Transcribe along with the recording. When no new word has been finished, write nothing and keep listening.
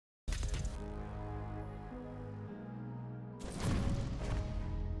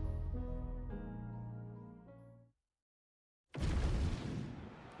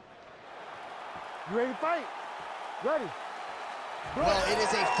You ready to fight? Ready. Well, it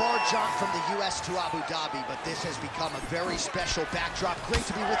is a far jaunt from the U.S. to Abu Dhabi, but this has become a very special backdrop. Great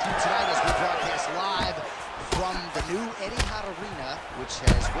to be with you tonight as we broadcast live from the new Etihad Arena, which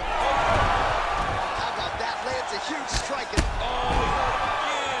has... How about that? Lands a huge strike. And...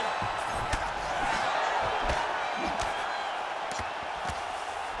 again.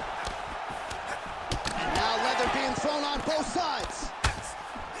 And now leather being thrown on both sides.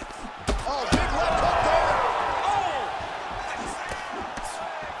 Oh, big left hook there.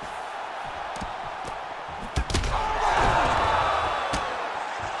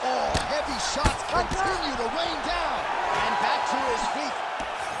 Shots continue to rain down, and back to his feet.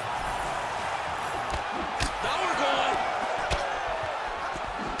 Now we're going.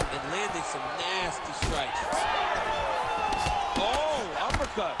 And landing some nasty strikes. Oh,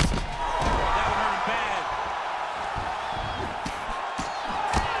 uppercut. That would hurt bad.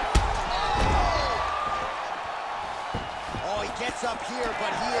 Oh, he gets up here,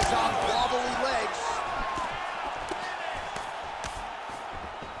 but he is on wobbly legs.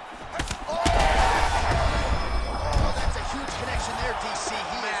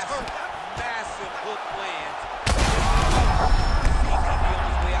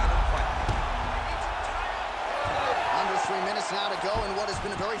 Now to go in what has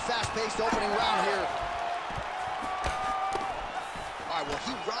been a very fast-paced opening round here. All right, well,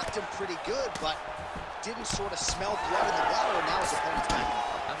 he rocked him pretty good, but didn't sort of smell blood in the water, and now his opponent's back.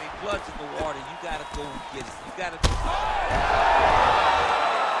 I mean, blood's in the water. You got to go and get it. You got to go.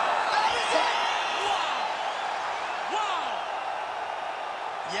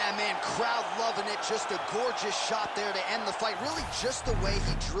 Yeah, man, crowd loving it. Just a gorgeous shot there to end the fight. Really just the way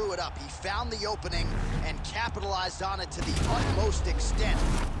he drew it up. He found the opening and capitalized on it to the utmost extent.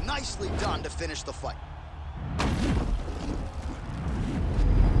 Nicely done to finish the fight.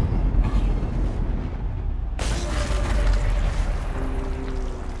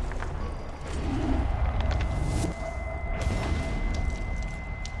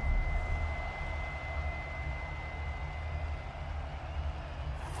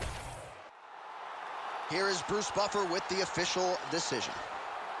 Here is Bruce Buffer with the official decision.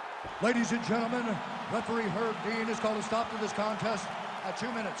 Ladies and gentlemen, referee Herb Dean has called a stop to this contest at 2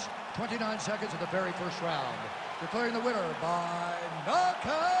 minutes, 29 seconds of the very first round, declaring the winner by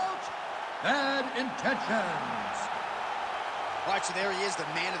knockout, Bad Intentions. All right, so there he is, the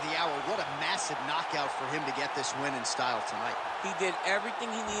man of the hour. What a massive knockout for him to get this win in style tonight. He did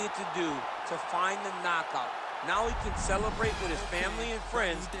everything he needed to do to find the knockout. Now he can celebrate with his family and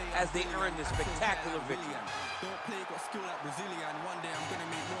friends as they earn this spectacular victory. Don't play, got skill like Brazilian. One day I'm gonna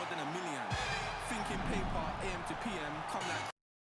make more than $1 million. Thinking paper, AM to PM, come like